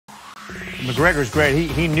McGregor's great.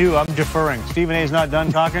 He knew I'm deferring. Stephen A's not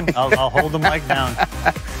done talking. I'll hold the mic down.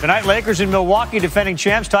 Tonight, Lakers in Milwaukee, defending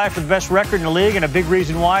champs, tie for the best record in the league, and a big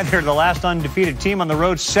reason why they're the last undefeated team on the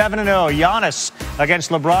road, 7-0. Giannis against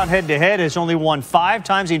LeBron head-to-head has only won 5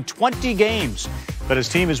 times in 20 games, but his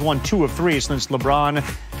team has won 2 of 3 since LeBron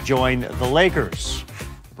joined the Lakers.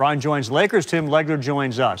 LeBron joins Lakers. Tim Legler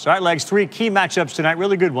joins us. All right, Legs, 3 key matchups tonight,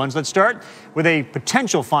 really good ones. Let's start with a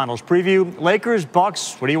potential finals preview. Lakers,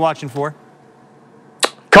 Bucks, what are you watching for?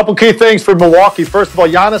 Couple key things for Milwaukee. First of all,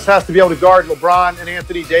 Giannis has to be able to guard LeBron and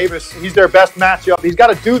Anthony Davis. He's their best matchup. He's got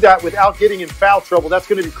to do that without getting in foul trouble. That's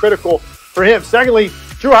going to be critical for him. Secondly,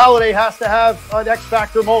 Jrue Holiday has to have an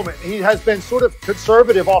X-factor moment. He has been sort of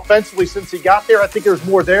conservative offensively since he got there. I think there's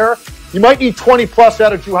more there. You might need 20-plus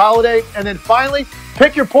out of Jrue Holiday. And then finally,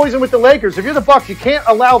 pick your poison with the Lakers. If you're the Bucks, you can't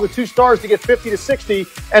allow the 2 stars to get 50 to 60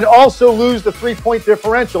 and also lose the 3-point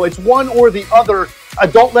differential. It's one or the other.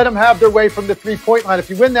 Don't let them have their way from the 3-point line. If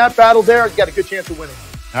you win that battle there, you got a good chance of winning.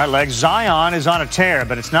 All right, Legs. Zion is on a tear,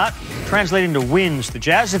 but it's not translating to wins. The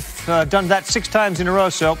Jazz have done that 6 times in a row,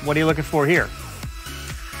 so what are you looking for here?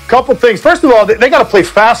 Couple things. First of all, they got to play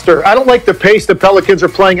faster. I don't like the pace the Pelicans are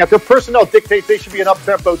playing at. Their personnel dictates they should be an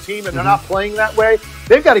up-tempo team, and they're not playing that way.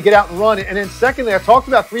 They've got to get out and run it. And then secondly, I talked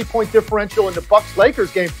about 3-point differential in the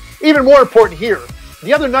Bucks-Lakers game. Even more important here.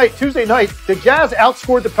 The other night, Tuesday night, the Jazz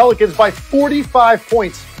outscored the Pelicans by 45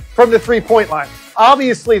 points from the 3-point line.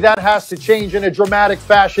 Obviously, that has to change in a dramatic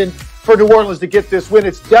fashion for New Orleans to get this win.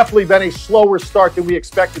 It's definitely been a slower start than we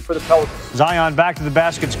expected for the Pelicans. Zion back to the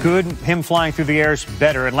basket's good. Him flying through the air is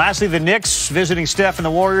better. And lastly, the Knicks visiting Steph and the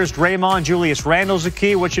Warriors. Draymond, Julius Randle's the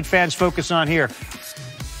key. What should fans focus on here?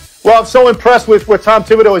 Well, I'm so impressed with what Tom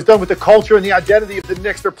Thibodeau has done with the culture and the identity of the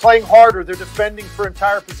Knicks. They're playing harder. They're defending for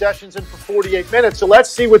entire possessions and for 48 minutes. So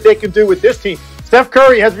let's see what they can do with this team. Steph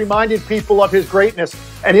Curry has reminded people of his greatness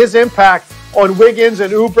and his impact on Wiggins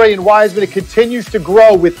and Oubre and Wiseman. It continues to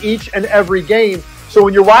grow with each and every game. So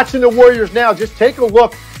when you're watching the Warriors now, just take a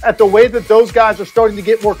look at the way that those guys are starting to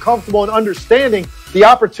get more comfortable and understanding the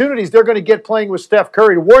opportunities they're going to get playing with Steph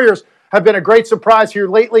Curry. The Warriors have been a great surprise here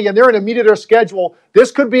lately, and they're in a meat of their schedule.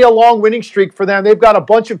 This could be a long winning streak for them. They've got a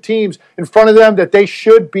bunch of teams in front of them that they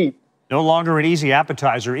should beat. No longer an easy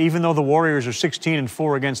appetizer, even though the Warriors are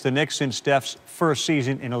 16-4 against the Knicks since Steph's first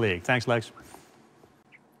season in the league. Thanks, Legs.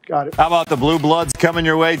 Got it. How about the Blue Bloods coming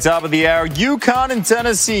your way, top of the hour? UConn and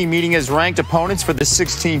Tennessee meeting as ranked opponents for the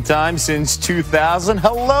 16th time since 2000.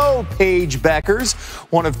 Hello, Paige Beckers,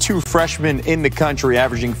 one of 2 freshmen in the country,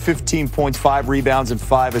 averaging 15 points, 5 rebounds, and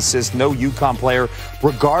 5 assists. No UConn player,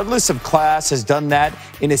 regardless of class, has done that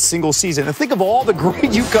in a single season. And think of all the great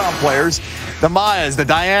UConn players, the Mayas, the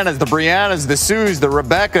Dianas, the Briannas, the Sues, the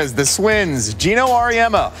Rebeccas, the Swins, Gino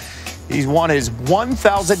Auriemma. He's won his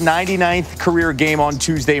 1,099th career game on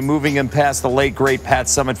Tuesday, moving him past the late, great Pat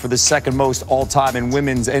Summitt for the 2nd most all-time in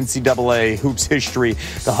women's NCAA hoops history.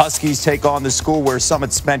 The Huskies take on the school where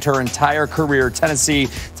Summitt spent her entire career, Tennessee,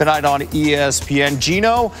 tonight on ESPN.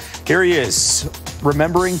 Gino, here he is,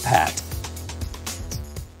 remembering Pat.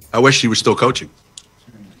 I wish he was still coaching.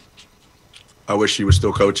 I wish he was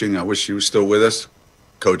still coaching. I wish he was still with us,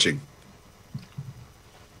 coaching.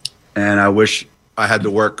 And I wish I had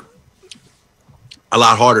to work a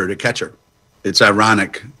lot harder to catch her. It's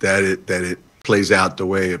ironic that it plays out the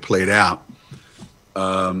way it played out,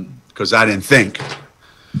 because I didn't think,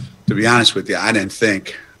 to be honest with you, I didn't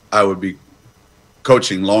think I would be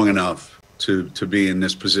coaching long enough to be in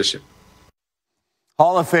this position.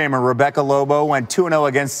 Hall of Famer Rebecca Lobo went 2-0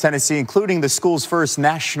 against Tennessee, including the school's first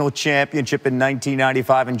national championship in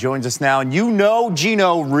 1995, and joins us now. And you know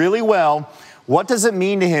Gino really well. What does it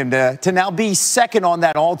mean to him to now be 2nd on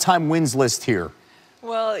that all-time wins list here?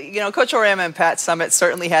 Well, you know, Coach Auriemma and Pat Summitt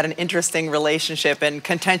certainly had an interesting relationship and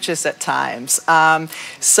contentious at times. But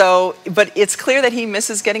it's clear that he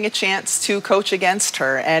misses getting a chance to coach against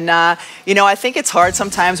her. And, you know, I think it's hard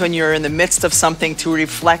sometimes when you're in the midst of something to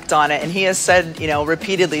reflect on it. And he has said, you know,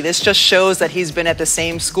 repeatedly, this just shows that he's been at the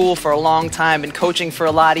same school for a long time, been coaching for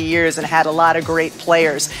a lot of years and had a lot of great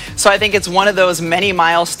players. So I think it's one of those many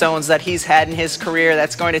milestones that he's had in his career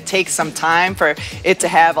that's going to take some time for it to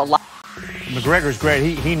have a lot. McGregor's great.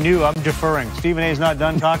 He knew I'm deferring. Stephen A's not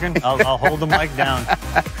done talking. I'll hold the mic down.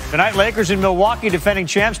 Tonight, Lakers in Milwaukee, defending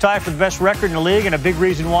champs, tie for the best record in the league, and a big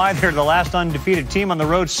reason why they're the last undefeated team on the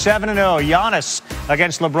road, 7-0. Giannis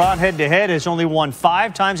against LeBron head-to-head has only won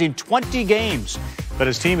 5 times in 20 games, but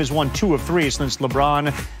his team has won 2 of 3 since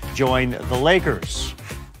LeBron joined the Lakers.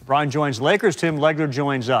 LeBron joins Lakers. Tim Legler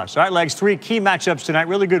joins us. All right, Legs, 3 key matchups tonight,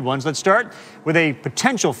 really good ones. Let's start with a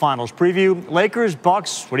potential finals preview. Lakers,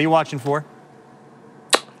 Bucks, what are you watching for?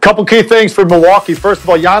 Couple key things for Milwaukee. First of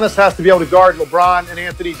all, Giannis has to be able to guard LeBron and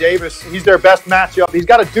Anthony Davis. He's their best matchup. He's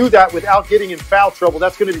got to do that without getting in foul trouble.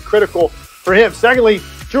 That's going to be critical for him. Secondly,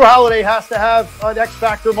 Jrue Holiday has to have an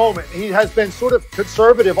X-factor moment. He has been sort of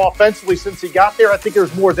conservative offensively since he got there. I think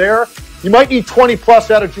there's more there. You might need 20-plus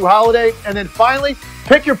out of Jrue Holiday. And then finally,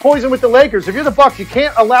 pick your poison with the Lakers. If you're the Bucks, you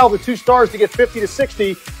can't allow the two stars to get 50 to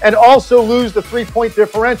 60 and also lose the three-point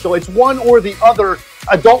differential. It's one or the other.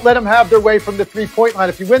 Don't let them have their way from the three-point line.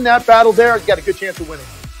 If you win that battle there, you got a good chance of winning.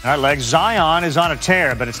 All right, Legs. Zion is on a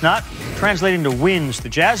tear, but it's not translating to wins. The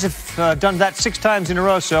Jazz have done that 6 times in a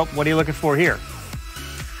row, so what are you looking for here?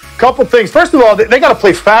 Couple things. First of all, they got to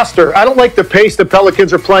play faster. I don't like the pace the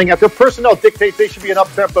Pelicans are playing at. Their personnel dictates they should be an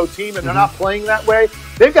up-tempo team, and they're not playing that way.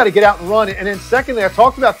 They've got to get out and run it. And then secondly, I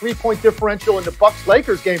talked about three-point differential in the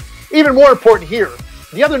Bucks-Lakers game. Even more important here.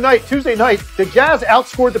 The other night, Tuesday night, the Jazz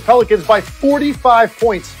outscored the Pelicans by 45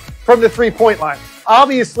 points from the three-point line.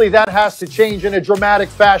 Obviously, that has to change in a dramatic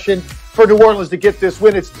fashion for New Orleans to get this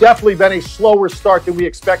win. It's definitely been a slower start than we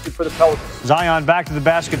expected for the Pelicans. Zion back to the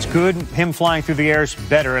basket's good. Him flying through the air is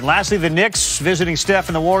better. And lastly, the Knicks visiting Steph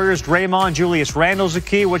and the Warriors. Draymond, Julius Randle's the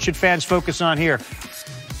key. What should fans focus on here?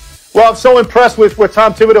 Well, I'm so impressed with what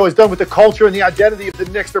Tom Thibodeau has done with the culture and the identity of the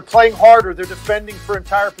Knicks. They're playing harder. They're defending for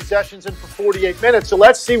entire possessions and for 48 minutes. So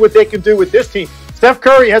let's see what they can do with this team. Steph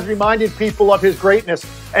Curry has reminded people of his greatness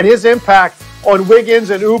and his impact on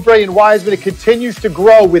Wiggins and Oubre and Wiseman. It continues to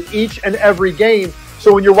grow with each and every game.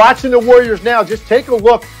 So when you're watching the Warriors now, just take a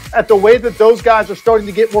look at the way that those guys are starting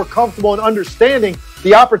to get more comfortable and understanding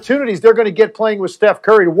the opportunities they're going to get playing with Steph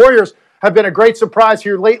Curry. The Warriors have been a great surprise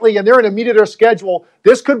here lately, and they're in a meat of their schedule.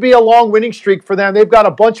 This could be a long winning streak for them. They've got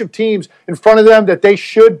a bunch of teams in front of them that they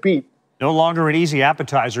should beat. No longer an easy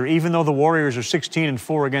appetizer, even though the Warriors are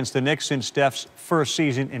 16-4 against the Knicks since Steph's first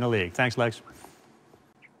season in the league. Thanks, Legs.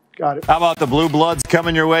 Got it. How about the Blue Bloods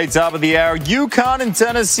coming your way top of the hour? UConn and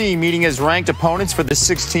Tennessee meeting as ranked opponents for the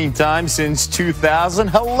 16th time since 2000.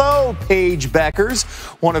 Hello, Paige Beckers,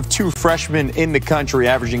 one of 2 freshmen in the country,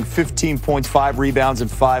 averaging 15 points, 5 rebounds,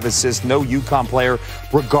 and 5 assists. No UConn player,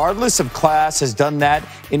 regardless of class, has done that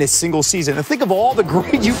in a single season. And think of all the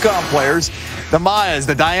great UConn players, the Mayas,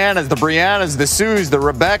 the Dianas, the Briannas, the Sues, the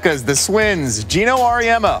Rebeccas, the Swins, Gino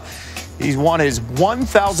Auriemma. He's won his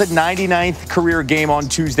 1,099th career game on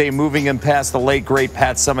Tuesday, moving him past the late, great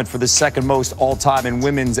Pat Summitt for the second most all-time in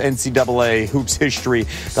women's NCAA hoops history.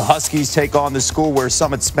 The Huskies take on the school where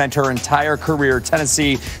Summitt spent her entire career,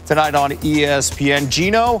 Tennessee, tonight on ESPN.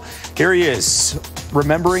 Gino, here he is,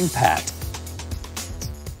 remembering Pat.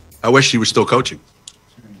 I wish she was still coaching.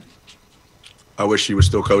 I wish she was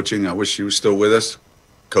still coaching. I wish she was still with us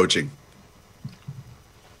coaching.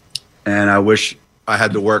 And I wish I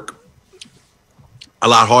had to work a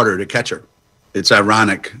lot harder to catch her. It's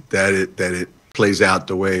ironic that it plays out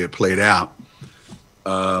the way it played out,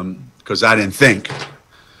 because I didn't think,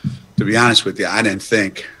 to be honest with you, I didn't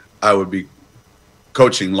think I would be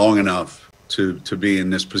coaching long enough to be in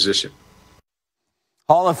this position.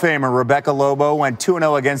 Hall of Famer Rebecca Lobo went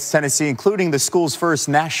 2-0 against Tennessee, including the school's first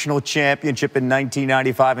national championship in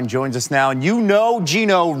 1995, and joins us now. And you know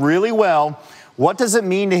Gino really well. What does it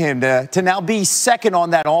mean to him to now be second on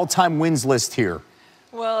that all-time wins list here?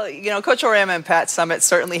 Well, you know, Coach Auriemma and Pat Summitt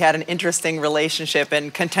certainly had an interesting relationship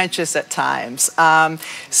and contentious at times. But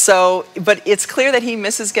it's clear that he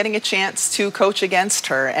misses getting a chance to coach against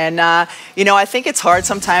her. And, you know, I think it's hard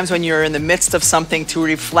sometimes when you're in the midst of something to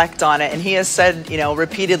reflect on it. And he has said, you know,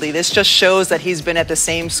 repeatedly, this just shows that he's been at the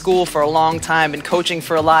same school for a long time, been coaching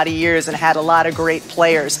for a lot of years and had a lot of great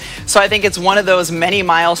players. So I think it's one of those many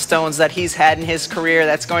milestones that he's had in his career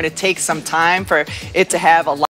that's going to take some time for it to have a lot